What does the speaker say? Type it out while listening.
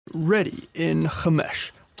ready in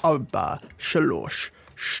Chamesh, Arba, Shalosh,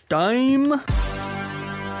 Shtaim.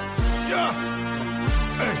 Yeah.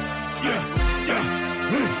 Hey, yeah.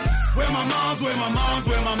 Where my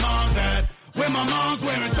mom's at. Where my mom's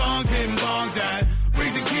wearing thongs, hitting bongs at.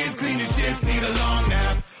 Raising kids, cleaning shits, need a long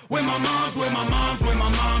nap. Where my mom's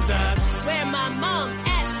at. Where my mom's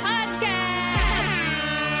at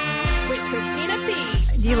podcast with Christina P.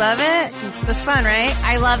 Do you love it? It's fun, right?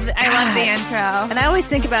 I love the intro. And I always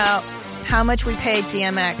think about how much we paid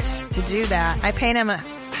DMX to do that. I paid him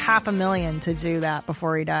 $500,000 to do that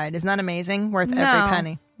before he died. Isn't that amazing? Worth every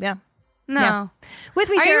penny. Yeah. No. Yeah. With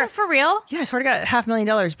me, Are Sara. you for real? Yeah, I swear to God,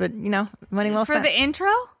 $500,000, but money well spent. For the intro?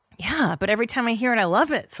 Yeah, but every time I hear it, I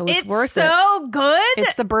love it. So it's worth it. It's so good.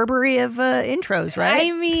 It's the Burberry of intros, right?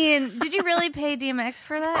 I mean, did you really pay DMX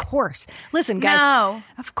for that? Of course. Listen, guys. No.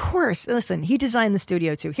 Of course. Listen, he designed the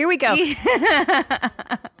studio too. Here we go.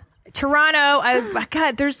 Toronto,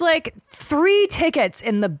 God, there's like 3 tickets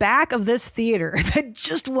in the back of this theater that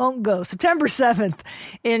just won't go. September 7th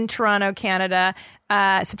in Toronto, Canada.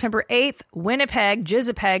 September 8th, Winnipeg,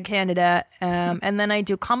 Canada. And then I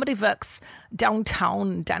do Comedy Vix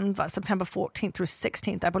downtown Denver, September 14th through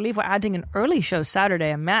 16th. I believe we're adding an early show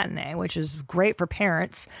Saturday, a matinee, which is great for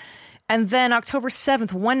parents. And then October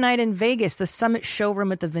 7th, one night in Vegas, the Summit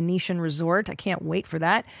Showroom at the Venetian Resort. I can't wait for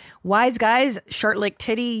that. Wise Guys, Short Lake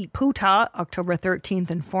Titty, Puta, October 13th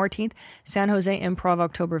and 14th. San Jose Improv,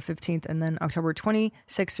 October 15th. And then October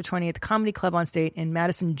 26th to 20th, Comedy Club on State in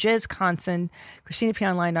Madison, Wisconsin.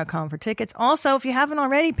 ChristinaPOnline.com for tickets. Also, if you haven't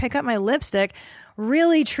already, pick up my lipstick.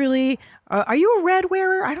 Really, truly, are you a red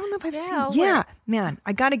wearer? I don't know if I've seen. Yeah, man,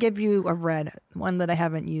 I got to give you a red one that I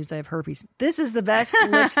haven't used. I have herpes. This is the best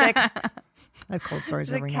lipstick. I have cold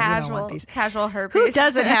sores every night. You don't want these. Casual herpes. Who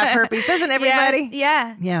doesn't have herpes? Doesn't everybody?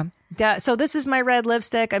 Yeah. So this is my red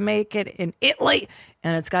lipstick. I make it in Italy,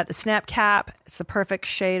 and it's got the snap cap. It's the perfect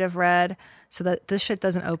shade of red, so that this shit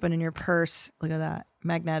doesn't open in your purse. Look at that,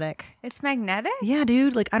 magnetic. It's magnetic? Yeah,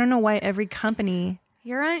 dude. Like I don't know why every company.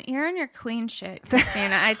 You're on your queen shit,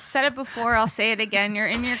 Christina. I said it before. I'll say it again. You're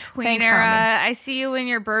in your queen Thanks, era. honey. I see you in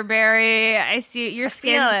your Burberry. I see your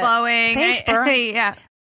skin's feel it. glowing. Thanks, bro. Yeah.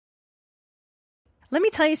 Let me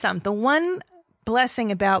tell you something. The one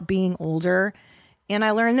blessing about being older, and I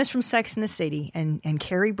learned this from Sex and the City, and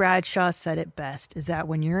Carrie Bradshaw said it best, is that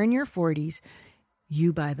when you're in your 40s,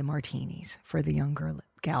 you buy the martinis for the younger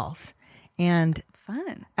gals. And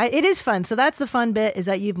Fun. it is fun. So that's the fun bit, is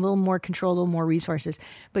that you have a little more control, a little more resources.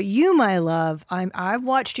 But you, my love, I've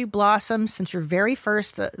watched you blossom since your very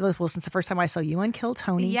first, since the first time I saw you on Kill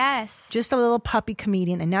Tony. Yes. Just a little puppy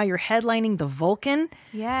comedian. And now you're headlining the Vulcan.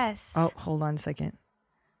 Yes. Oh, hold on a second.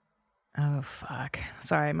 Oh, fuck.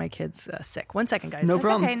 Sorry, my kid's sick. 1 second, guys. No That's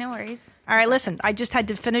problem. okay, no worries. All right, listen. I just had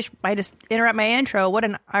to finish. I just interrupt my intro. What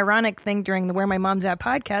an ironic thing during the Where My Mom's At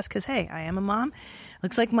podcast, because, hey, I am a mom.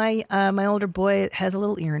 Looks like my older boy has a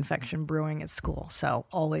little ear infection brewing at school, so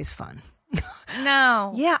always fun.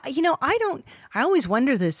 No. Yeah, I always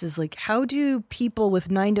wonder this is like, how do people with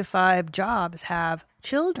 9-to-5 jobs have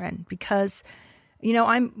children? Because,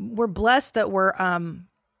 we're blessed that we're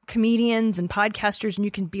comedians and podcasters, and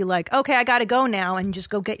you can be like, okay, I got to go now, and just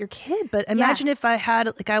go get your kid. But imagine if I had,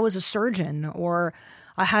 like, I was a surgeon, or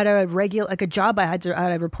I had a job I had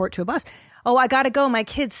to report to a boss. Oh, I got to go. My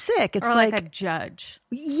kid's sick. It's or like a judge.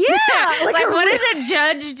 Yeah. Like what does a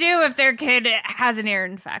judge do if their kid has an ear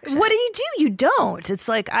infection? What do you do? You don't. It's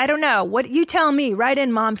like, I don't know. What you tell me, write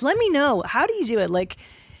in, moms. Let me know. How do you do it? Like,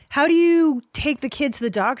 how do you take the kid to the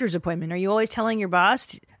doctor's appointment? Are you always telling your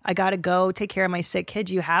boss, I got to go take care of my sick kid?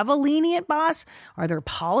 Do you have a lenient boss? Are there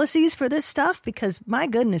policies for this stuff? Because my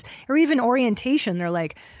goodness, or even orientation, they're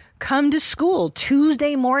like, come to school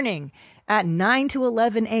Tuesday morning at 9 to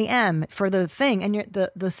 11 a.m. for the thing. And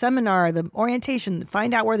the seminar, the orientation,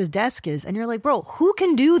 find out where the desk is. And you're like, bro, who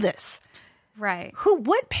can do this? Right.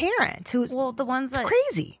 What parent? The ones that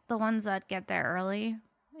crazy. The ones that get there early,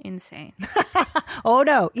 insane. Oh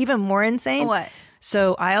no, even more insane. What?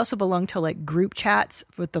 So I also belong to like group chats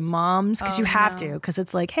with the moms, because you have to, because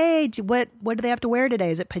it's like, hey, what do they have to wear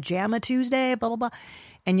today? Is it pajama Tuesday? Blah, blah, blah.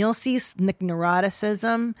 And you'll see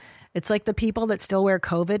neuroticism. It's like the people that still wear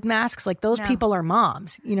COVID masks. Like those people are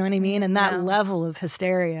moms. You know what I mean? And that level of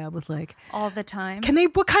hysteria with like all the time.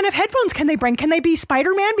 What kind of headphones can they bring? Can they be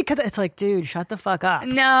Spider-Man? Because it's like, dude, shut the fuck up.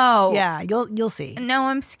 No. Yeah, you'll see. No,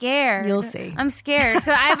 I'm scared. You'll see. I'm scared. 'Cause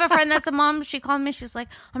I have a friend that's a mom. She called me. She's like,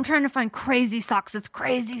 I'm trying to find crazy socks. It's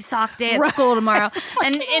crazy sock day at school tomorrow.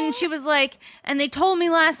 And she was like, and they told me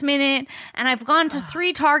last minute, and I've gone to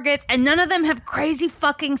 3 Targets, and none of them have crazy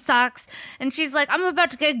fucking socks. And she's like, I'm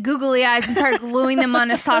about to get Google googly eyes and start gluing them on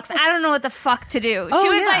his socks. I don't know what the fuck to do. She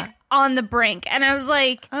was like on the brink. And I was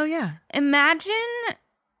like, oh, yeah. Imagine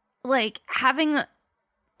like having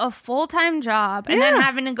a full-time job and then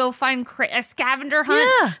having to go find a scavenger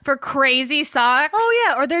hunt for crazy socks. Oh,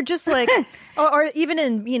 yeah. Or they're just like, or even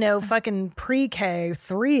in, fucking pre-K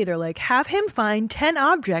 3, they're like, have him find 10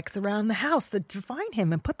 objects around the house that define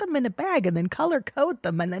him and put them in a bag and then color code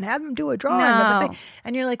them and then have him do a drawing of the thing.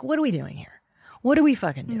 And you're like, what are we doing here? What are we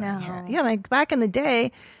fucking doing here? Yeah, like back in the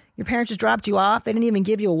day, your parents just dropped you off. They didn't even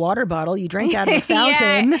give you a water bottle. You drank out of the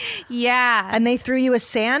fountain. Yeah. And they threw you a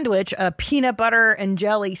sandwich, a peanut butter and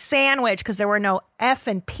jelly sandwich, because there were no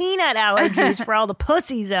effing peanut allergies for all the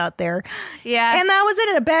pussies out there. Yeah. And that was it,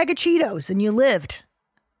 in a bag of Cheetos, and you lived.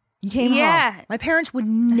 You came home. My parents would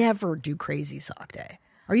never do crazy sock day.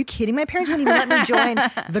 Are you kidding? My parents wouldn't even let me join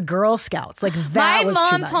the Girl Scouts. Like, that was too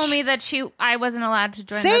much. My mom told me that I wasn't allowed to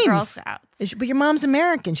join the Girl Scouts. But your mom's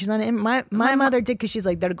American. She's not. My mother did, because she's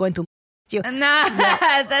like, they're going to you. Nah,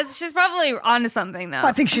 she's probably onto something though.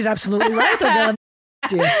 I think she's absolutely right. They're going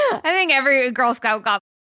to you. I think every Girl Scout got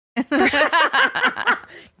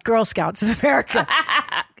Girl Scouts of America.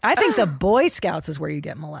 I think the Boy Scouts is where you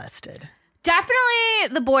get molested.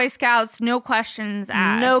 Definitely the Boy Scouts. No questions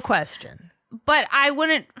asked. No question. But I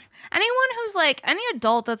wouldn't. Anyone who's like any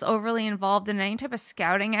adult that's overly involved in any type of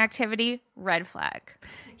scouting activity, red flag.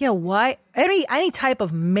 Yeah, why? Any type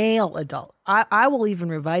of male adult. I will even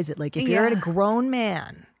revise it. Like, if you're a grown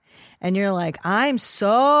man and you're like, I'm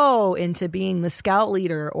so into being the scout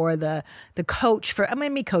leader or the coach for.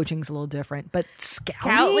 Maybe coaching's a little different, but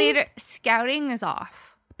scouting is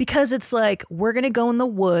off, because it's like, we're gonna go in the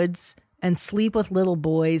woods and sleep with little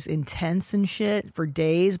boys in tents and shit for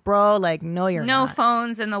days, bro. Like, no, you're not. No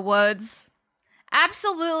phones in the woods.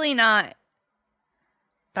 Absolutely not.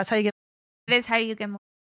 That's how you get. It is how you get.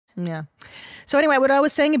 Yeah. So anyway, what I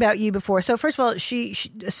was saying about you before. So first of all, she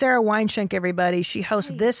Sara Weinshenk, everybody. She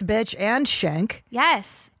hosts This Bitch and Shenk.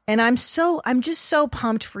 Yes. And I'm just so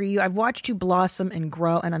pumped for you. I've watched you blossom and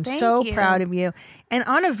grow, and I'm so proud of you. And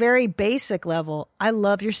on a very basic level, I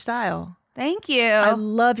love your style. Thank you. I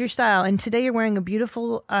love your style. And today you're wearing a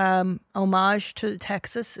beautiful homage to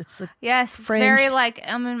Texas. It's a yes, fringe. It's very like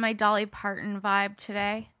I'm in my Dolly Parton vibe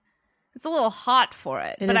today. It's a little hot for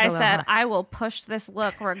it. But I said, hot. I will push this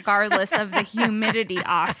look regardless of the humidity,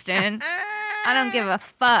 Austin. I don't give a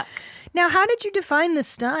fuck. Now, how did you define this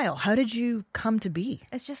style? How did you come to be?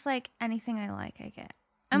 It's just like anything I like, I get.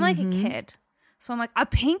 I'm like a kid. So I'm like, a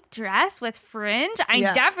pink dress with fringe? I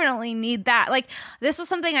definitely need that. Like, this was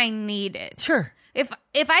something I needed. Sure.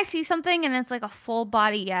 If I see something and it's like a full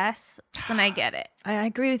body yes, then I get it. I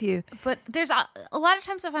agree with you. But there's a lot of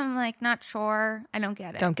times if I'm like not sure, I don't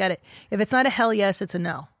get it. Don't get it. If it's not a hell yes, it's a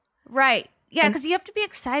no. Right. Yeah, because you have to be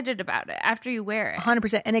excited about it after you wear it.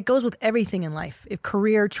 100%. And it goes with everything in life. If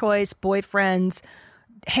career choice, boyfriends,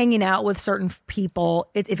 hanging out with certain people.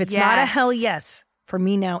 If it's not a hell yes, for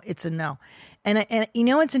me now, it's a no. And you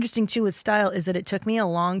know what's interesting too with style is that it took me a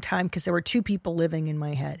long time, because there were two people living in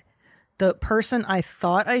my head. The person I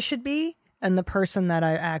thought I should be and the person that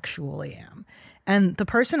I actually am. And the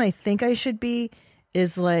person I think I should be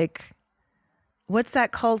is like, what's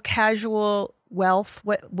that called? Casual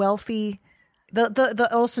wealthy. The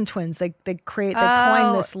Olsen twins, they coined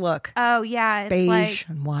this look. Oh yeah, it's beige like,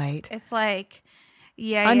 and white. It's like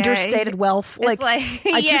understated wealth. It's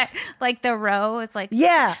like the row. It's like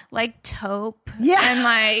like taupe. Yeah, and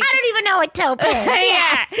like I don't even know what taupe is.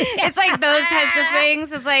 Yeah, it's like those types of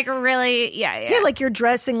things. It's like really yeah. Like you're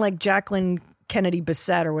dressing like Jacqueline Kennedy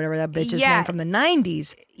Bissett or whatever that bitch's name from the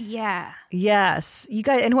 90s. Yeah. Yes, you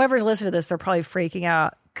guys, and whoever's listening to this, they're probably freaking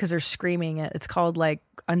out because they're screaming it. It's called like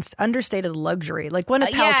understated luxury, like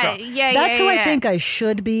Gwyneth Paltrow. That's who I think I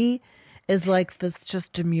should be. Is like this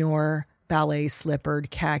just demure ballet slippered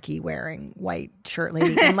khaki wearing white shirt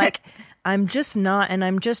lady, and like I'm just not, and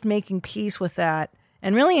I'm just making peace with that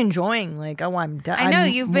and really enjoying like, oh, I'm done. I know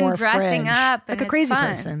you've been dressing up like a crazy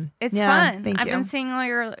person. It's fun. Thank you. I've been seeing all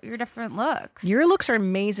your different looks. Your looks are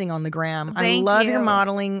amazing on the gram. I love your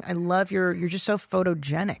modeling. I love you're just so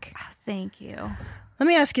photogenic. Oh, thank you. Let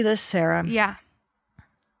me ask you this, Sara. Yeah.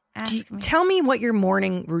 Tell me what your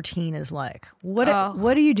morning routine is like. What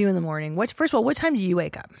do you do in the morning? First of all, what time do you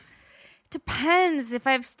wake up? Depends. If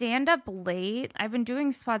I stand up late, I've been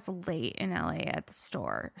doing spots late in LA at the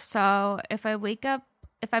store. So if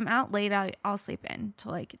I'm out late, I'll sleep in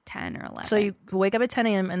till like 10 or 11. So you wake up at 10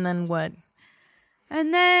 a.m. and then what?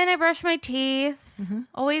 And then I brush my teeth.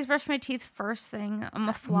 Always brush my teeth first thing. I'm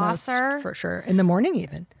a flosser. Most, for sure. In the morning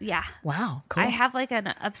even. Yeah. Wow, cool. I have like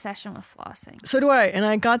an obsession with flossing. So do I. And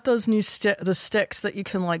I got those new the sticks that you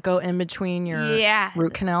can like go in between your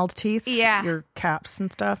root canal teeth. Yeah. Your caps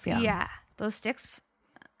and stuff. Yeah. Yeah. Those sticks.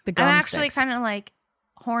 The gum I'm actually sticks. kind of like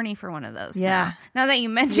horny for one of those. Yeah. Now that you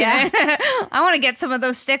mention it, I want to get some of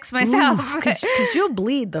those sticks myself. Because you'll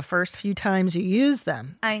bleed the first few times you use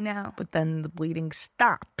them. I know. But then the bleeding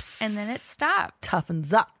stops. And then it stops.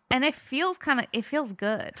 Toughens up. And it feels good.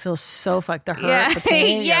 Feels so fucked. The hurt, the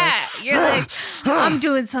pain. You're like, I'm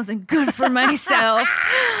doing something good for myself.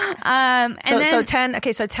 And so then,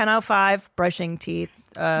 10:05, brushing teeth.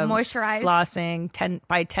 Moisturize. Flossing.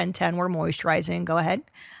 By 10:10, we're moisturizing. Go ahead.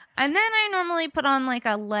 And then I normally put on like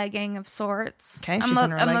a legging of sorts. Okay, she's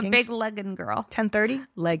in her I'm leggings. a big legging girl. 10:30,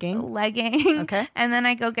 legging. Okay. And then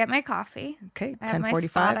I go get my coffee. Okay,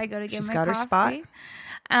 10:45. I go to get she's my got coffee. her spot.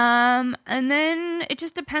 And then it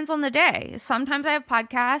just depends on the day. Sometimes I have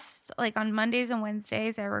podcasts. Like on Mondays and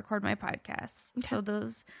Wednesdays, I record my podcasts. Okay. So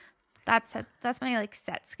that's my like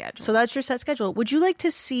set schedule. So that's your set schedule. Would you like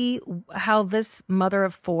to see how this mother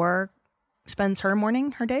of 4 spends her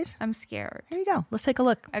days? I'm scared. Here you go. Let's take a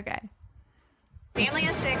look. Okay. Family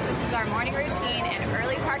of 6, this is our morning routine and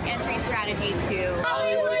early park entry strategy to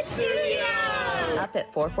Hollywood Studios. Up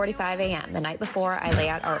at 4:45 a.m. the night before, I lay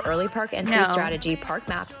out our early park entry strategy, park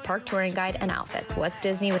maps, park touring guide, and outfits. What's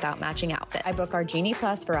Disney without matching outfits? I book our Genie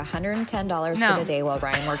Plus for $110 for the day while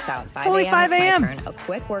Ryan works out. 5 only 5 a.m. It's my turn. A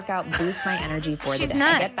quick workout boosts my energy for the day.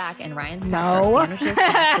 Nuts. I get back and Ryan's packed for sandwiches,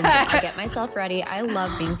 snacks, and dinner. I get myself ready. I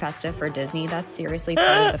love being festive for Disney. That's seriously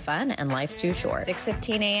part of the fun, and life's too short.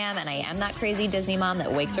 6:15 a.m. and I am that crazy Disney mom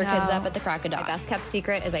that wakes her kids up at the crack of dawn. My best kept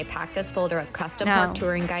secret is I pack this folder of custom park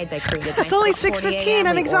touring guides I created. It's only 6:15.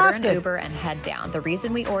 I'm exhausted. Order an Uber and head down. The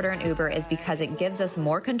reason we order an Uber is because it gives us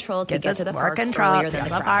more control to get to the parks earlier than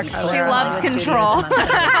the crowd. She loves control.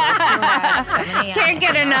 Can't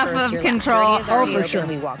get enough of control. Oh, for sure.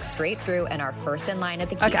 We walk straight through and are first in line at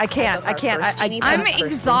the kiosk. I can't. I'm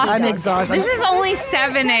exhausted. This is only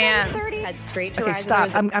 7 a.m. Head straight to Okay,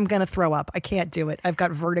 stop. I'm going to throw up. I can't do it. I've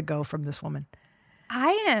got vertigo from this woman.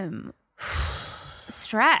 I am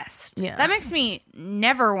stressed. Yeah. That makes me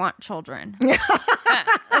never want children.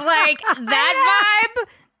 Like that vibe,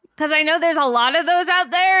 because I know there's a lot of those out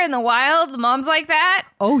there in the wild, moms like that.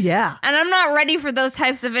 Oh, yeah. And I'm not ready for those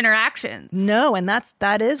types of interactions. No, and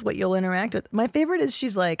that is what you'll interact with. My favorite is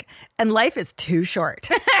she's like, and life is too short.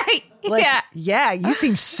 Like, yeah, you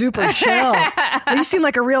seem super chill. You seem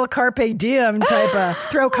like a real carpe diem type of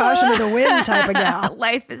throw caution to the wind type of gal.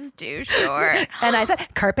 Life is too short. And I said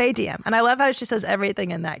carpe diem. And I love how she says everything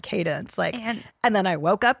in that cadence. Like, and then I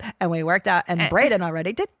woke up and we worked out and Braden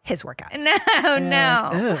already did his workout.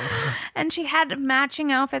 No. And she had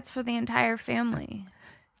matching outfits for the entire family.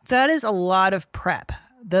 That is a lot of prep.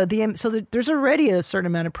 There's already a certain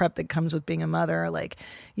amount of prep that comes with being a mother. Like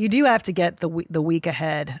you do have to get the week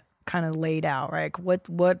ahead kind of laid out, right? What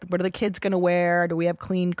are the kids going to wear? Do we have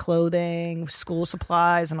clean clothing, school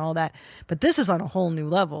supplies, and all that? But this is on a whole new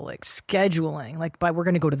level, like scheduling. Like, but we're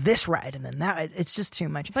going to go to this ride, and then that. It's just too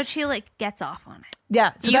much. But she like gets off on it.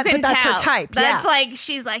 Yeah, so but that's her type. That's like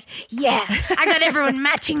she's like, yeah, I got everyone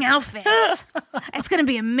matching outfits. It's going to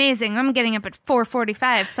be amazing. I'm getting up at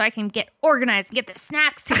 4:45 so I can get organized and get the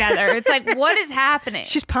snacks together. It's like, what is happening?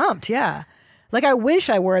 She's pumped. Yeah. Like, I wish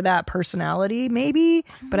I were that personality, maybe,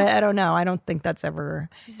 but I don't know. I don't think that's ever.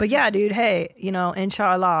 But yeah, dude, hey,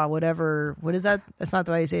 inshallah, whatever. What is that? That's not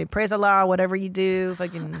the way you say it. Praise Allah, whatever you do.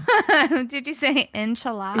 Fucking. Did you say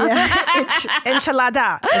inshallah? Yeah. Inshallah.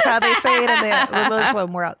 That's how they say it in the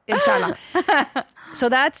Muslim world. Inshallah. So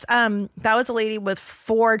that was a lady with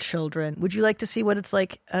 4 children. Would you like to see what it's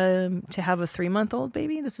like to have a 3-month-old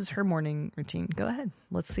baby? This is her morning routine. Go ahead.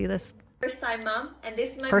 Let's see this. First time mom, and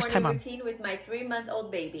this is my morning routine with my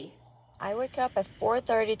 3-month-old baby. I wake up at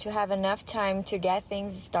 4:30 to have enough time to get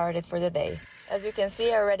things started for the day. As you can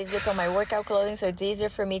see, I already zipped on my workout clothing, so it's easier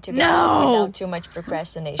for me to get without too much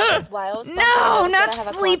procrastination.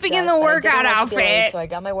 Not sleeping in the workout outfit. So I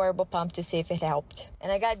got my wearable pump to see if it helped.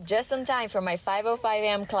 And I got just in time for my 5:05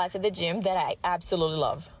 a.m. class at the gym that I absolutely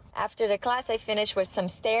love. After the class, I finished with some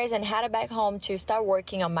stairs and headed back home to start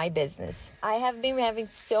working on my business. I have been having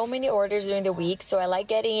so many orders during the week, so I like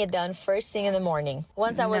getting it done first thing in the morning.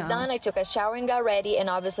 Once I was done, I took a shower and got ready and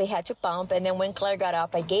obviously had to pump. And then when Claire got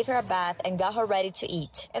up, I gave her a bath and got her ready to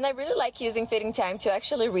eat. And I really like using fitting time to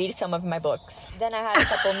actually read some of my books. Then I had a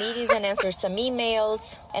couple meetings and answered some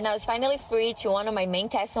emails. And I was finally free to one of my main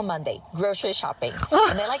tasks on Monday, grocery shopping.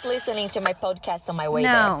 And I like listening to my podcast on my way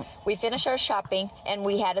there. We finished our shopping and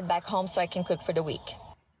we headed it back home so I can cook for the week.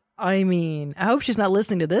 I mean, I hope she's not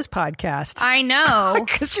listening to this podcast. I know.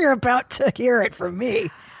 Because you're about to hear it from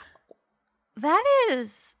me. That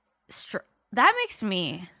makes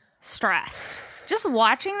me stressed. Just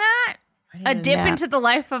watching that, a dip into the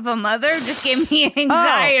life of a mother just gave me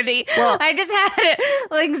anxiety. Well, I just had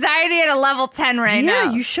anxiety at a level 10 right now.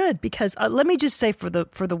 Yeah, you should. Because let me just say for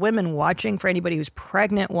the women watching, for anybody who's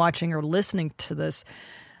pregnant watching or listening to this,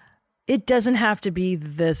 it doesn't have to be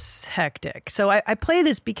this hectic. So I play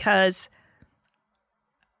this because,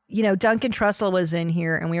 you know, Duncan Trussell was in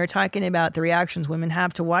here and we were talking about the reactions women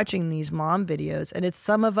have to watching these mom videos. And it's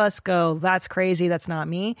some of us go, that's crazy, that's not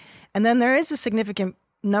me. And then there is a significant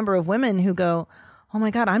number of women who go, oh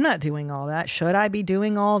my God, I'm not doing all that. Should I be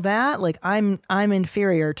doing all that? Like I'm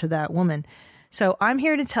inferior to that woman. So I'm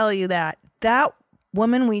here to tell you that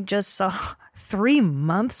woman we just saw 3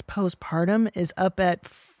 months postpartum is up at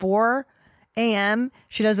 4 a.m.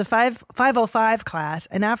 She does a 5:05 class,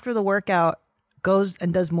 and after the workout goes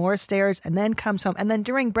and does more stairs and then comes home. And then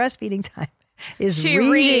during breastfeeding time she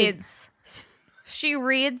reads. She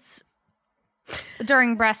reads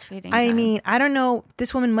during breastfeeding time. I mean, I don't know.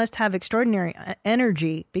 This woman must have extraordinary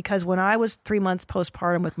energy because when I was 3 months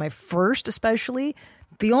postpartum with my first especially,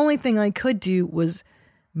 the only thing I could do was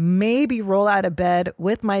maybe roll out of bed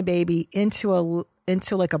with my baby into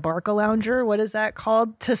like a Barca lounger. What is that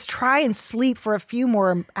called? To try and sleep for a few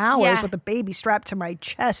more hours with the baby strapped to my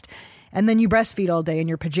chest. And then you breastfeed all day in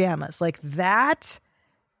your pajamas. Like that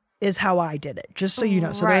is how I did it. Just so you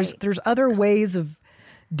know. So there's other ways of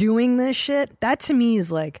doing this shit. That to me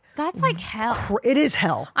is like, that's like hell. It is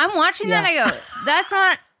hell. I'm watching that and I go, that's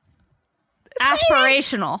not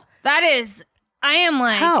aspirational. That is, I am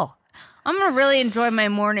like, hell. I'm going to really enjoy my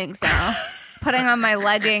mornings now. Putting on my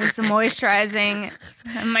leggings, moisturizing,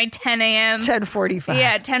 and my 10 a.m. 10:45.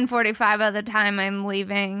 Yeah, 10:45 by the time I'm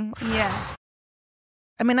leaving. Yeah.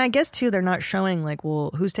 I mean, I guess, too, they're not showing, like,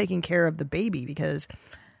 well, who's taking care of the baby because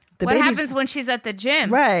what happens when she's at the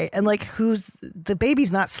gym? Right. And, like, the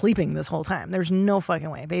baby's not sleeping this whole time. There's no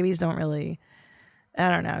fucking way. Babies don't really, I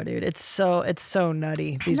don't know, dude. It's so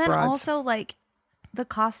nutty, these broads. And then also, like, the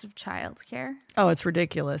cost of childcare. Oh, it's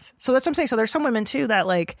ridiculous. So that's what I'm saying. So there's some women, too, that,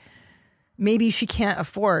 like, maybe she can't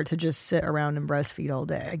afford to just sit around and breastfeed all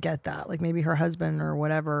day. I get that. Like, maybe her husband or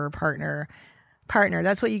whatever, partner.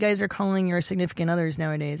 That's what you guys are calling your significant others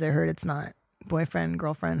nowadays. I heard it's not boyfriend,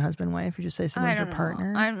 girlfriend, husband, wife. You just say someone's your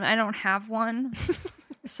partner. I don't have one.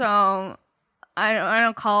 So I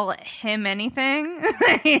don't call him anything.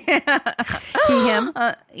 He, him?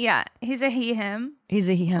 Yeah, he's a he, him. He's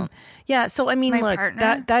a he, him. Yeah, so I mean, look,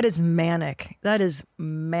 partner. that is manic. That is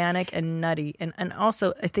manic and nutty. And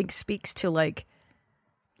also, I think speaks to like,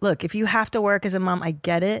 look, if you have to work as a mom, I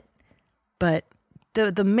get it. But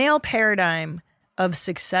the male paradigm of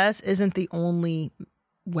success isn't the only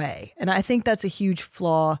way. And I think that's a huge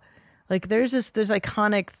flaw. Like there's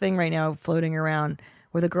iconic thing right now floating around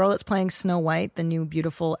where the girl that's playing Snow White, the new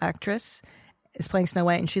beautiful actress, is playing Snow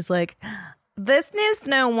White, and she's like, this new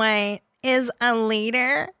Snow White is a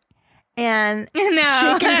leader, and she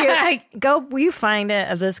can do will you find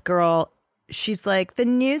it of this girl? She's like, the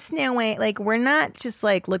new Snow White, like, we're not just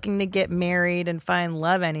like looking to get married and find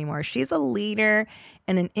love anymore. She's a leader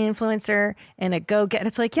and an influencer and a go-getter.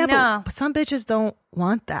 It's like, yeah, but some bitches don't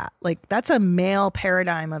want that. Like, that's a male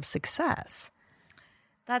paradigm of success.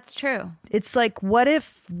 That's true. It's like, what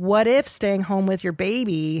if staying home with your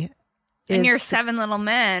baby and your 7 little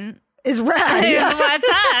men is rad? Yeah. What's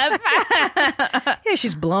up? Yeah,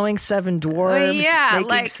 she's blowing 7 dwarves,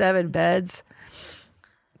 making 7 beds.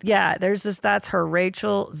 Yeah, that's her,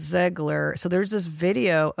 Rachel Zegler. So there's this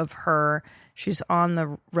video of her. She's on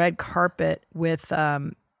the red carpet with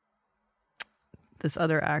this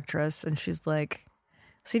other actress, and she's like,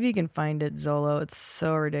 see if you can find it, Zolo. It's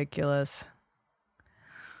so ridiculous.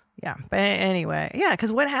 Yeah, but anyway, yeah,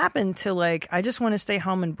 because what happened to like, I just want to stay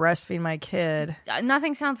home and breastfeed my kid.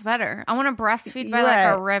 Nothing sounds better. I want to breastfeed by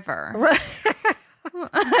like a river. Right.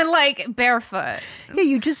 Like barefoot. Yeah,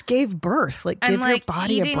 you just gave birth. Like, give your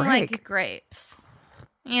body a break. Like grapes.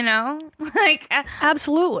 You know? Like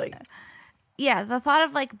absolutely. Yeah, the thought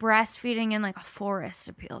of like breastfeeding in like a forest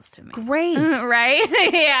appeals to me. Great.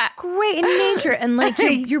 Right? Yeah. Great in nature. And like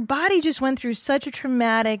your body just went through such a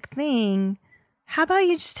traumatic thing. How about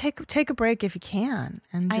you just take a break if you can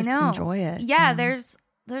and just enjoy it? Yeah, there's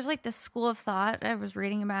like this school of thought. I was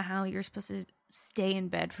reading about how you're supposed to stay in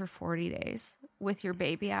bed for 40 days with your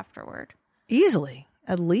baby afterward. Easily,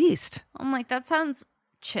 at least. I'm like, that sounds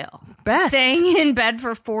chill. Best. Staying in bed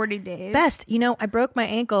for 40 days. Best. You know, I broke my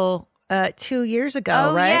ankle 2 years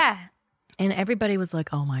ago, right? Yeah. And everybody was like,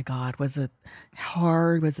 oh my God, was it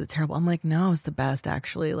hard? Was it terrible? I'm like, no, it was the best,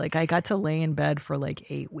 actually. Like, I got to lay in bed for like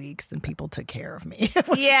 8 weeks and people took care of me.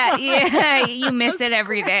 Yeah. You miss it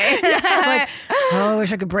every day. Like, oh, I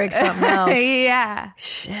wish I could break something else. Yeah.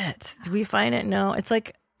 Shit. Do we find it? No. It's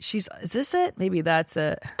like, is this it? Maybe that's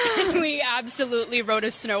it. We absolutely wrote a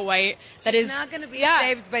Snow White that she's not going to be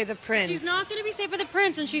saved by the prince. She's not going to be saved by the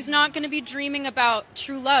prince, and she's not going to be dreaming about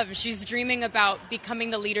true love. She's dreaming about becoming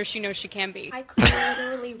the leader she knows she can be. I could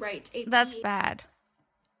literally write a That's bad.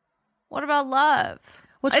 What about love?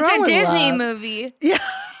 What's it's wrong a with Disney love? movie. Yeah.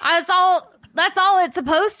 That's all it's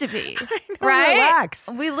supposed to be, right? Relax.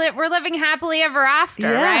 We're living happily ever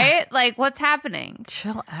after, right? Like, what's happening?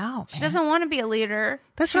 Chill out. She doesn't want to be a leader.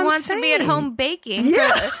 That's she what I'm wants to be at saying. home baking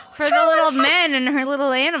for the wrong little men and her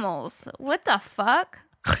little animals. What the fuck?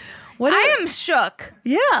 I am shook.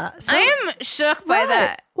 Yeah. I am shook by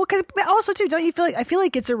that. Well, because also too, don't you feel like, I feel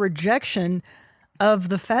like it's a rejection of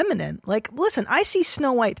the feminine. Like, listen, I see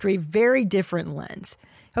Snow White through a very different lens.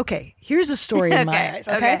 Okay, here's a story in my eyes.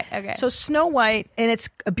 Okay. So Snow White, and it's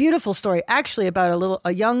a beautiful story, actually, about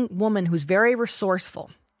a young woman who's very resourceful.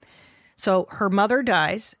 So her mother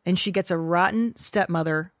dies, and she gets a rotten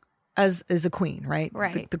stepmother as a queen, right?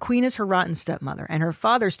 Right. The queen is her rotten stepmother, and her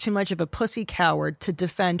father's too much of a pussy coward to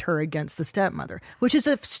defend her against the stepmother, which is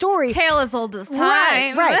a story. Tale as old as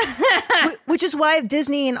time. Right. Which is why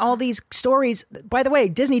Disney and all these stories, by the way,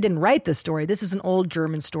 Disney didn't write this story. This is an old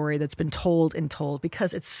German story that's been told and told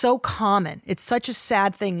because it's so common. It's such a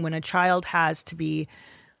sad thing when a child has to be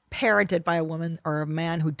parented by a woman or a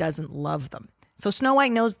man who doesn't love them. So Snow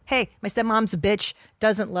White knows, hey, my stepmom's a bitch,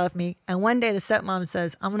 doesn't love me. And one day the stepmom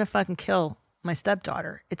says, I'm going to fucking kill my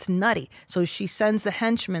stepdaughter. It's nutty. So she sends the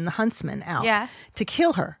huntsman out to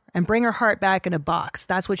kill her and bring her heart back in a box.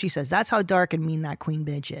 That's what she says. That's how dark and mean that queen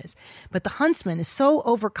bitch is. But the huntsman is so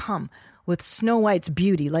overcome with Snow White's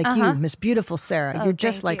beauty, like you, Miss Beautiful Sarah. You're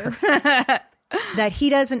just like her. That he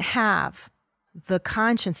doesn't have the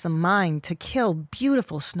conscience, the mind to kill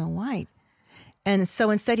beautiful Snow White. And so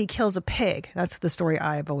instead he kills a pig. That's the story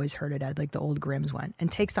I've always heard it at, like the old Grimm's one,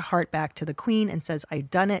 and takes the heart back to the queen and says, I've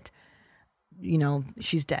done it. You know,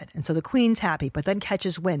 she's dead. And so the queen's happy, but then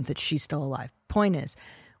catches wind that she's still alive. Point is,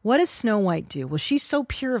 what does Snow White do? Well, she's so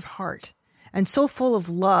pure of heart and so full of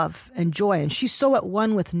love and joy, and she's so at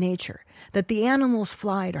one with nature that the animals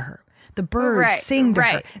fly to her. The birds sing to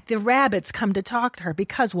her. The rabbits come to talk to her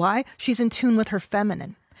because why? She's in tune with her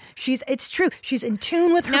feminine. It's true. She's in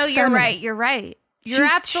tune with her feminine. No, you're right. You're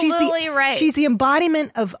absolutely right. She's the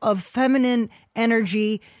embodiment of feminine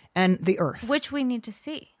energy and the earth. Which we need to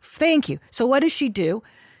see. Thank you. So what does she do?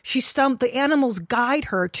 The animals guide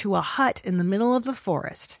her to a hut in the middle of the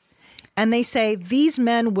forest. And they say, these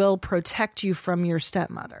men will protect you from your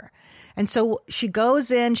stepmother. And so she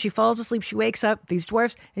goes in, she falls asleep, she wakes up, these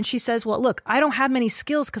dwarfs, and she says, well, look, I don't have many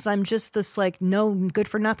skills because I'm just this no good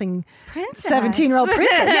for nothing 17-year-old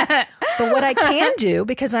princess. Yeah. But what I can do,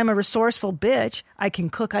 because I'm a resourceful bitch, I can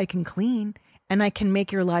cook, I can clean, and I can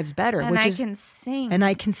make your lives better. And I can sing. And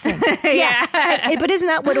I can sing. Yeah. But isn't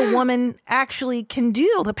that what a woman actually can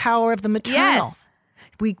do? The power of the maternal. Yes.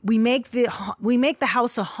 We make the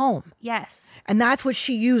house a home. Yes. And that's what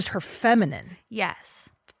she used, her feminine. Yes.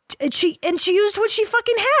 And she used what she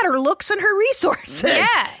fucking had, her looks and her resources.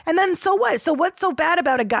 Yeah. And then so what? So what's so bad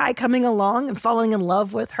about a guy coming along and falling in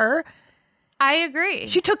love with her? I agree.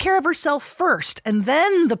 She took care of herself first, and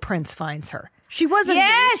then the prince finds her. She wasn't.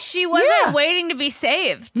 Yeah, she wasn't waiting to be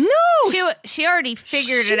saved. No. She already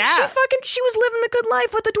figured it out. She was living a good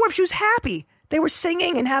life with the dwarf. She was happy. They were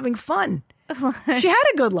singing and having fun. She had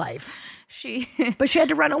a good life. But she had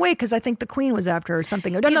to run away because I think the queen was after her or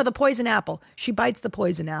something. No, the poison apple. She bites the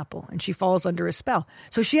poison apple and she falls under a spell.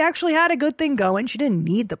 So she actually had a good thing going. She didn't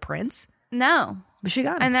need the prince. No. But she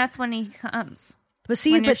got him. And that's when he comes. But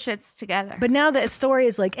see, when your shit's together. But now the story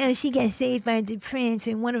is like, she gets saved by the prince.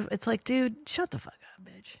 And it's like, dude, shut the fuck up,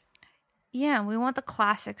 bitch. Yeah, we want the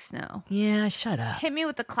classic Snow. Yeah, shut up. Hit me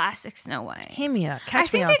with the classic Snow White. Hit me up. I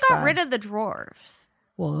think they got rid of the dwarves.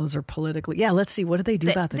 Well, those are politically. Yeah, let's see. What did they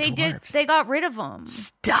do about the dwarves? They got rid of them.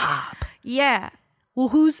 Stop. Yeah. Well,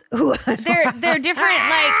 who? They're different.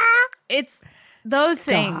 Like it's those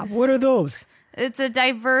things. What are those? It's a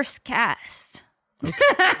diverse cast.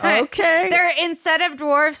 Okay. They're instead of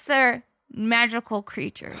dwarfs, they're magical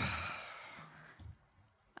creatures.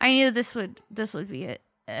 I knew this would be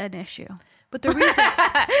an issue. But the reason...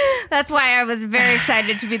 That's why I was very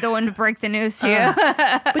excited to be the one to break the news to you.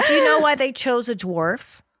 But do you know why they chose a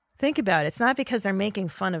dwarf? Think about it. It's not because they're making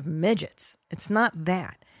fun of midgets. It's not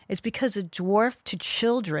that. It's because a dwarf to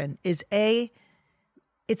children is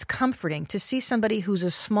it's comforting to see somebody who's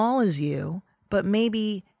as small as you, but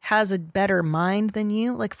maybe has a better mind than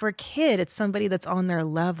you. Like for a kid, it's somebody that's on their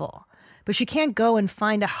level. But she can't go and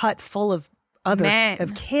find a hut full of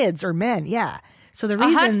of kids or men. Yeah. So the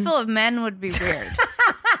reason a hut full of men would be weird.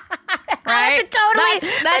 Right?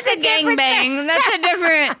 That's a gangbang.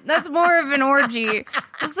 That's more of an orgy.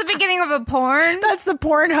 That's the beginning of a porn. That's the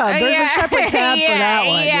porn hub. There's a separate tab for that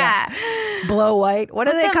one. Yeah. Blow White. What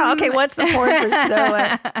do they call? Okay, what's the porn for Snow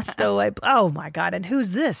White? Snow White. Oh my God. And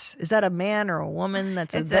who's this? Is that a man or a woman?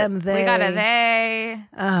 That's a them, they. We got a they.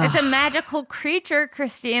 It's a magical creature,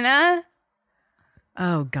 Christina.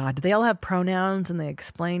 Oh God. Do they all have pronouns and they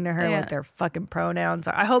explain to her what their fucking pronouns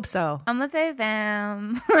are? I hope so. I'm a they,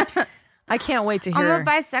 them. I can't wait to hear. I'm a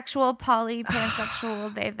bisexual, poly,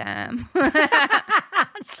 pansexual, they, them.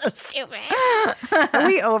 So stupid. Are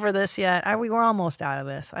we over this yet? We're almost out of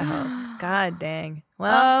this, I hope. God dang.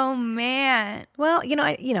 Well, oh man. Well,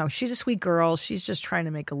 she's a sweet girl. She's just trying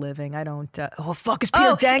to make a living. I don't. Fuck, is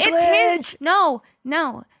Peter Dinklage? It's his.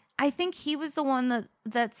 No. I think he was the one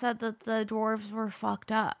that said that the dwarves were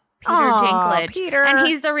fucked up. Peter Dinklage. Peter. And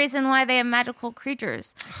he's the reason why they have magical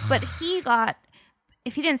creatures. But he got.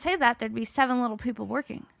 If he didn't say that, there'd be 7 little people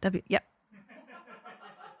working. Yep.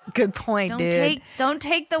 Good point, dude. Don't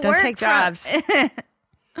take the Don't work. Take jobs.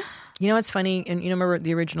 You know what's funny? And remember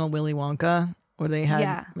the original Willy Wonka, where they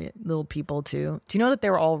had little people too. Do you know that they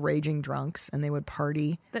were all raging drunks and they would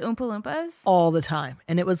party? The Oompa Loompas? All the time.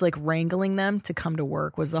 And it was like wrangling them to come to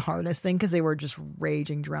work was the hardest thing because they were just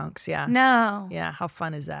raging drunks. Yeah. No. Yeah. How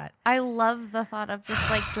fun is that? I love the thought of just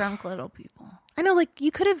like drunk little people. I know, like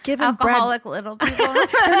you could have given alcoholic little people.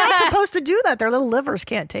 They're not supposed to do that. Their little livers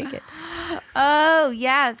can't take it. Oh,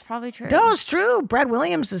 yeah, it's probably true. No, it's true. Brad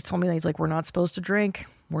Williams has told me that he's like, we're not supposed to drink.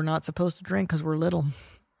 We're not supposed to drink because we're little.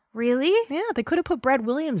 Really? Yeah, they could have put Brad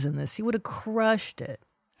Williams in this. He would have crushed it.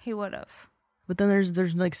 He would have. But then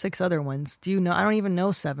there's like 6 other ones. Do you know? I don't even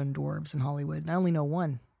know 7 dwarves in Hollywood. I only know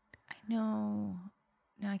 1. I know.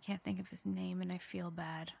 No, I can't think of his name, and I feel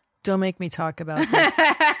bad. Don't make me talk about this.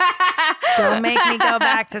 Don't make me go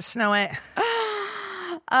back to Snow White.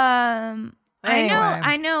 Anyway.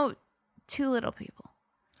 I know 2 little people.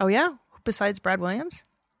 Oh yeah? Besides Brad Williams?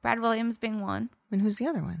 Brad Williams being one. And who's the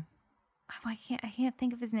other one? Oh, I can't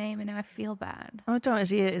think of his name, and now I feel bad. Oh, don't.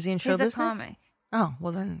 Is he in show business? He's a comic. Oh,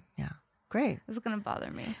 well then, yeah. Great. This is going to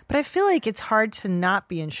bother me. But I feel like it's hard to not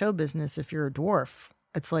be in show business if you're a dwarf.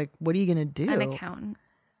 It's like, what are you going to do? An accountant.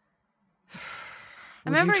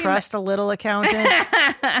 Would you trust a little accountant?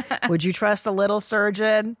 Would you trust a little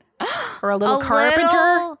surgeon? Or a little carpenter?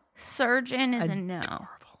 Little surgeon is a no. Adorable.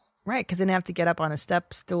 Right, because then you have to get up on a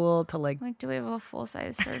step stool to like... Like, do we have a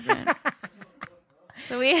full-size surgeon?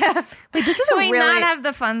 So we have... Wait, this is do we not have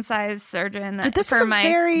the fun-size surgeon for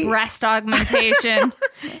my breast augmentation?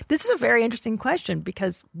 This is a very interesting question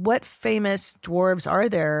because what famous dwarves are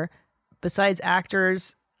there besides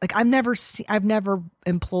actors? Like, I've never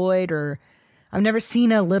employed or... I've never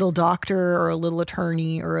seen a little doctor or a little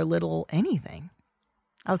attorney or a little anything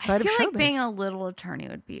outside of showbiz. I feel like being a little attorney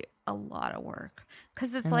would be a lot of work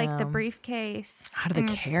because it's like the briefcase. How do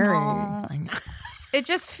they carry? It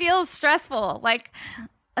just feels stressful. Like,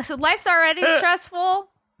 so life's already stressful,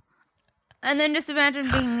 and then just imagine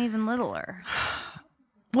being even littler.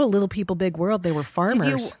 Well, Little People, Big World. They were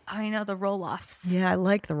farmers. I know the roll-offs. Yeah, I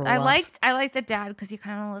liked the roll-offs. I liked the dad because he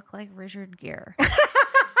kind of looked like Richard Gere.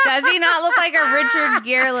 Does he not look like a Richard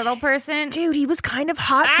Gere little person? Dude, he was kind of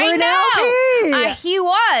hot for an LP. He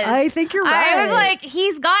was. I think you're right. I was like,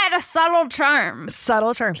 he's got a subtle charm.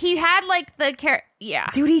 Subtle charm. He had like the yeah.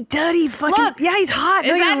 Dude, he did. He fucking look. Yeah, he's hot.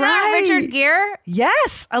 Is that not Richard Gere?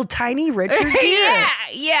 Yes, a tiny Richard Gere.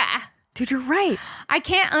 Yeah. Dude, you're right. I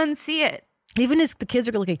can't unsee it. Even as the kids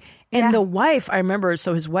are looking, and the wife, I remember.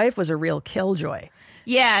 So his wife was a real killjoy.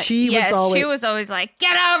 Yeah, she was always like,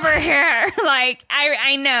 "Get over here!" Like,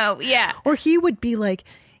 I know, yeah. Or he would be like,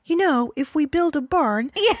 if we build a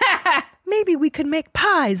barn, maybe we could make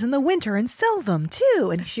pies in the winter and sell them too.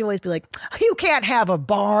 And she'd always be like, "You can't have a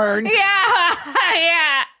barn."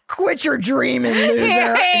 Yeah. Quit your dreaming,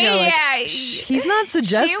 loser. He's not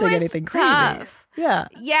suggesting anything crazy. Tough. Yeah.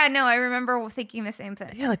 Yeah, no, I remember thinking the same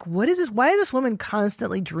thing. Yeah, like, what is this? Why is this woman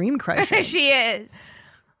constantly dream crushing? She is.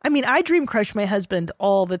 I mean, I dream crush my husband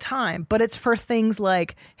all the time, but it's for things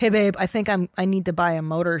like, hey, babe, I think I need to buy a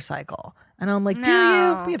motorcycle. And I'm like, do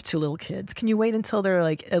you? We have 2 little kids. Can you wait until they're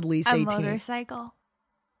like at least 18? A motorcycle?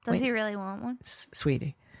 Does he really want one?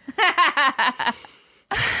 Sweetie.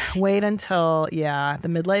 Wait until, the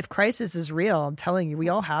midlife crisis is real. I'm telling you, we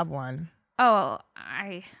all have one. Oh,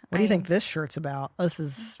 What do you think this shirt's about? This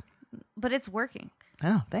is... But it's working.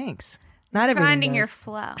 Oh, thanks. Not everything finding does. your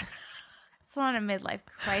flow. It's not a midlife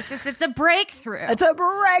crisis. It's a breakthrough. It's a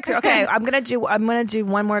breakthrough. Okay, I'm gonna do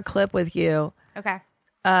one more clip with you. Okay.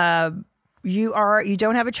 You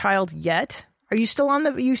don't have a child yet. Are you still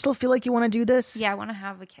you still feel like you want to do this? Yeah, I want to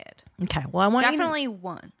have a kid. Okay. Well, I want definitely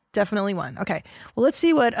one. Definitely one. Okay. Well, let's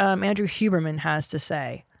see what Andrew Huberman has to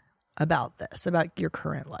say about this, about your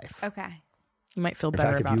current life. Okay. You might feel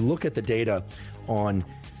better about it. If you look at the data on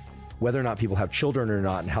whether or not people have children or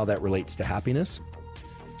not and how that relates to happiness,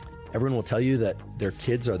 everyone will tell you that their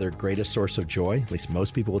kids are their greatest source of joy. At least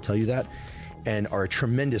most people will tell you that, and are a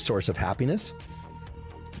tremendous source of happiness.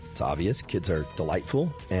 It's obvious. Kids are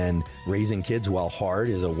delightful, and raising kids, while hard,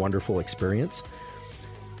 is a wonderful experience.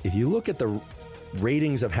 If you look at the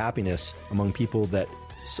ratings of happiness among people that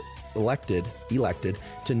elected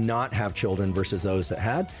to not have children versus those that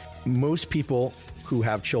had, most people who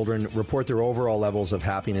have children report their overall levels of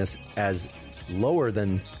happiness as lower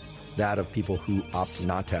than that of people who opt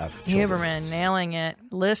not to have children. Huberman, nailing it.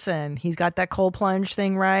 Listen, he's got that cold plunge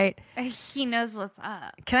thing right. He knows what's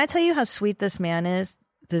up. Can I tell you how sweet this man is?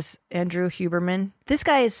 This Andrew Huberman. This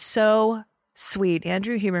guy is so sweet.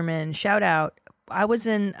 Andrew Huberman, shout out. I was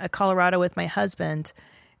in Colorado with my husband,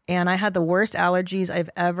 and I had the worst allergies I've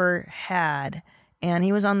ever had. And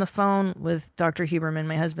he was on the phone with Dr. Huberman,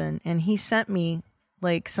 my husband, and he sent me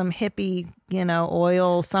like some hippie,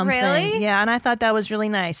 oil something. Really? Yeah, and I thought that was really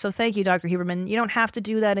nice. So thank you, Dr. Huberman. You don't have to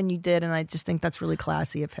do that, and you did, and I just think that's really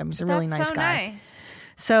classy of him. He's a really nice guy. Nice.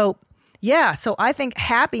 So, yeah, so I think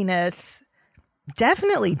happiness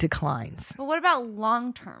definitely declines. But what about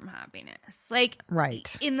long-term happiness? Like,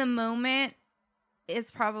 right. In the moment,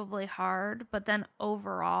 it's probably hard, but then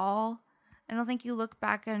overall, I don't think you look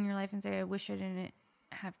back on your life and say, I wish I didn't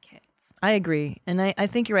have kids. I agree. And I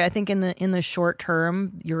think you're right. I think in the short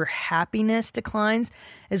term, your happiness declines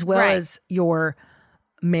as well as your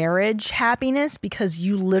marriage happiness, because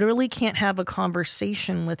you literally can't have a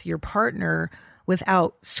conversation with your partner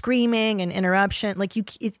without screaming and interruption. Like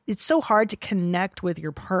it's so hard to connect with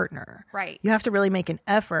your partner. Right. You have to really make an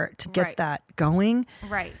effort to get that going.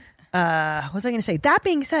 Right. What was I going to say? That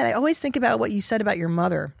being said, I always think about what you said about your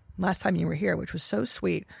mother last time you were here, which was so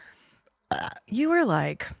sweet. You were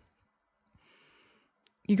like,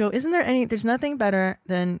 you go, there's nothing better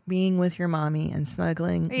than being with your mommy and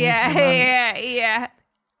snuggling. Yeah.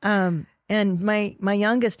 And my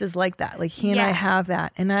youngest is like that. Like he and I have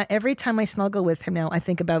that. And every time I snuggle with him now, I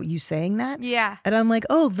think about you saying that. Yeah. And I'm like,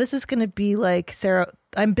 oh, this is going to be like Sara.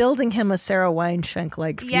 I'm building him a Sara Weinshenk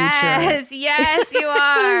like future. Yes, you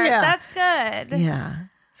are. That's good. Yeah.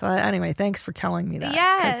 So anyway, thanks for telling me that.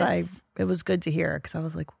 Yes. It was good to hear, because I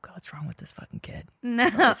was like, God, what's wrong with this fucking kid? No.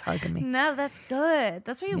 So he's hugging me. No, that's good.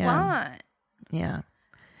 That's what you want. Yeah.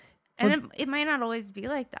 And it might not always be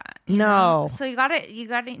like that. No. Know? So you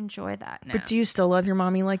gotta enjoy that now. But do you still love your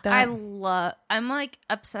mommy like that? I'm like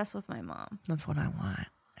obsessed with my mom. That's what I want.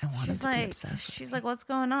 I want him to be obsessed with She's like, what's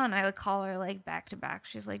going on? I would call her like back to back.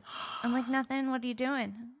 She's like, I'm like, nothing. What are you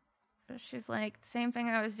doing? She's like, same thing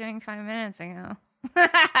I was doing 5 minutes ago.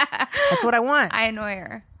 That's what I want. I annoy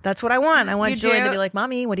her. That's what I want. I want Joy to be like,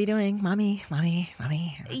 Mommy, what are you doing? Mommy. Yeah. I love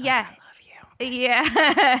you. Yeah.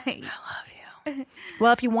 I love you.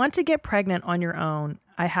 Well, if you want to get pregnant on your own,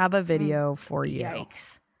 I have a video for you.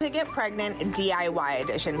 Yikes. To get pregnant DIY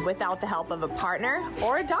edition without the help of a partner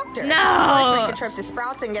or a doctor. No! First, make a trip to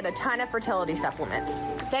Sprouts and get a ton of fertility supplements.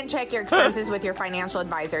 Then check your expenses with your financial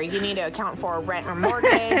advisor. You need to account for rent or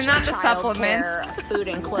mortgage, child care, food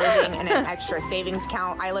and clothing, and an extra savings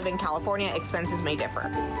account. I live in California. Expenses may differ.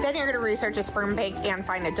 Then you're going to research a sperm bank and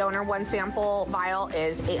find a donor. One sample vial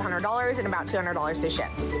is $800 and about $200 to ship.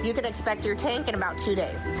 You can expect your tank in about 2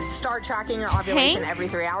 days. Start tracking your ovulation every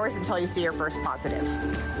 3 hours until you see your first positive.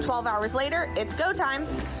 12 hours later, it's go time.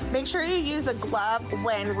 Make sure you use a glove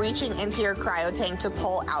when reaching into your cryo tank to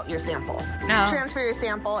pull out your sample. No. Transfer your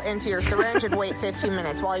sample into your syringe and wait 15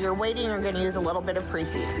 minutes. While you're waiting, you're going to use a little bit of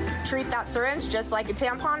Pre-Seed. Treat that syringe just like a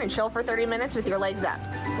tampon and chill for 30 minutes with your legs up.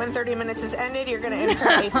 When 30 minutes is ended, you're going to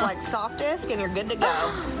insert a Flex Soft Disc and you're good to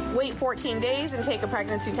go. Wait 14 days and take a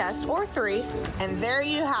pregnancy test or 3. And there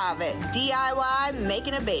you have it. DIY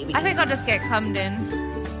making a baby. I think I'll just get cummed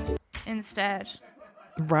in instead.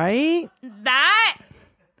 Right? That?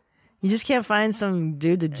 You just can't find some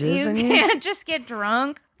dude to jizz in you? You can't just get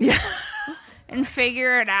drunk and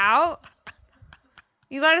figure it out.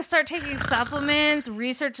 You got to start taking supplements,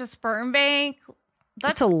 research a sperm bank.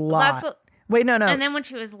 That's a lot. Wait, no. And then when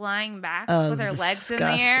she was lying back with her legs in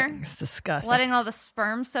the air. It's disgusting. Letting all the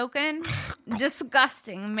sperm soak in.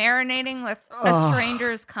 Disgusting. Marinating with a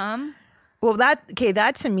stranger's cum. Well,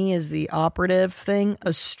 that to me is the operative thing.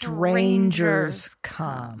 A stranger's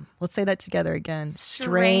come. Let's say that together again.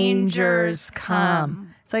 Strangers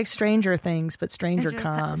come. It's like Stranger Things, but Stranger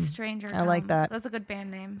Come. I like that. That's a good band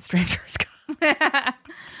name. Strangers Come.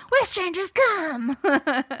 Where strangers come.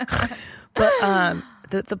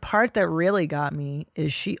 But the part that really got me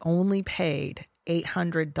is she only paid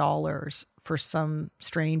 $800 for some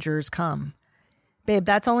strangers come. Babe,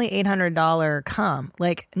 that's only $800 come.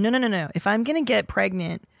 Like, no. If I'm going to get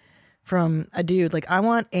pregnant from a dude, like, I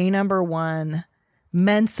want a number one,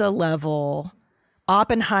 Mensa level,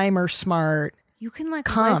 Oppenheimer smart. You can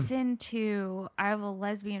listen to, I have a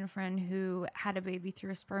lesbian friend who had a baby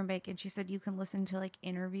through a sperm bank, and she said you can listen to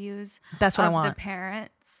interviews That's what I want. The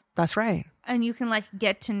parents. That's right. And you can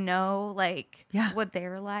get to know what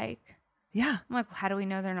they're like. Yeah. I'm like, well, how do we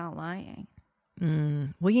know they're not lying?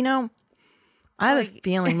 Well, I have a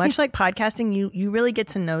feeling, much like podcasting, you really get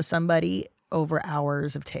to know somebody over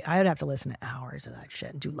hours of I would have to listen to hours of that shit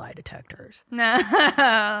and do lie detectors. No.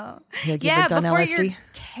 Yeah, before LSD? You're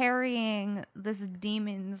carrying this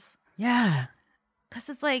demons. Yeah. Because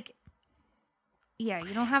it's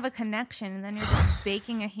you don't have a connection, and then you're just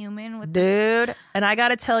baking a human with Dude, and I got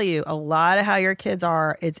to tell you, a lot of how your kids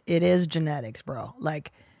are, it is genetics, bro.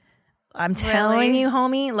 I'm telling you,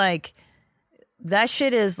 homie, that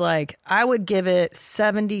shit is I would give it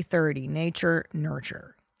 70-30 nature,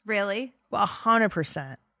 nurture. Really?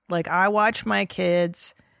 100%. I watch my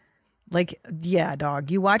kids, yeah, dog.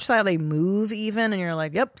 You watch how they move even, and you're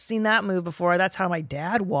like, yep, seen that move before. That's how my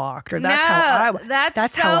dad walked, or that's how I.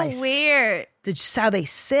 That's so how I weird. Just how they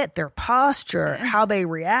sit, their posture, how they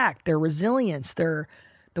react, their resilience, the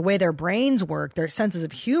way their brains work, their senses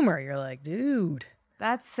of humor. You're like, dude.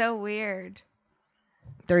 That's so weird.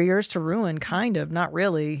 They're yours to ruin, kind of, not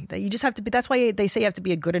really. That you just have to be. That's why they say you have to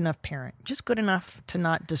be a good enough parent, just good enough to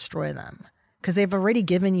not destroy them, because they've already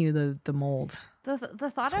given you the mold. The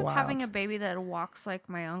thought of wild. having a baby that walks like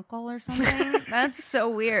my uncle or something, that's so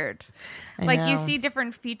weird. You see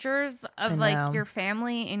different features of your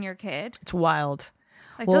family in your kid. It's wild.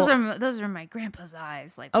 Those are my grandpa's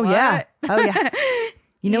eyes. Oh, what? yeah. Oh, yeah.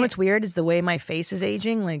 You know what's weird is the way my face is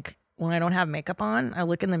aging. When I don't have makeup on, I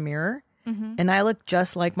look in the mirror and I look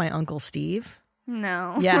just like my Uncle Steve.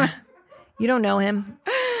 No. Yeah. You don't know him,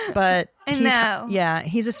 but he's no. Yeah,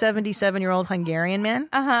 he's a 77-year-old Hungarian man.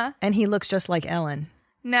 And he looks just like Ellen.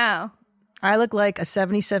 No. I look like a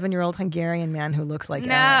 77-year-old Hungarian man who looks like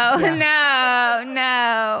Ellen.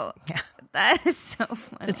 No. Yeah. That is so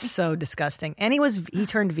funny. It's so disgusting. And he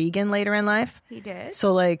turned vegan later in life. He did?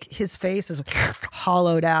 So his face is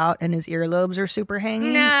hollowed out and his earlobes are super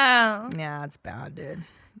hanging. No. Yeah, it's bad, dude.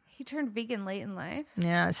 He turned vegan late in life?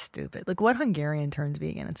 Yeah, it's stupid. What Hungarian turns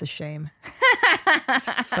vegan? It's a shame. It's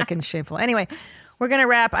fucking shameful. Anyway, we're going to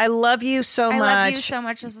wrap. I love you so much. I love you so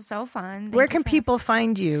much. This was so fun. Where can people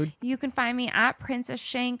find you? You can find me at Princess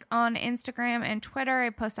Shank on Instagram and Twitter.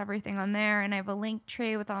 I post everything on there, and I have a link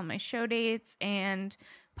tree with all my show dates and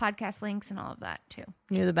podcast links and all of that too.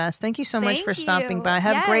 You're the best. Thank you so much for stopping by.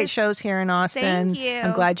 Have great shows here in Austin. Thank you.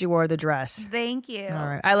 I'm glad you wore the dress. Thank you. All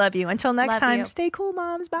right. I love you. Until next time, you. Stay cool,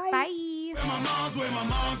 moms. Bye. Bye. Where my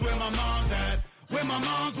mom's at. Where my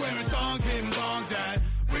mom's wearing thongs, hitting bongs at.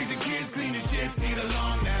 Raising kids, cleaning shits, need a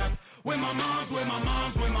long nap. Where my mom's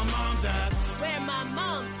at. Where my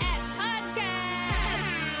mom's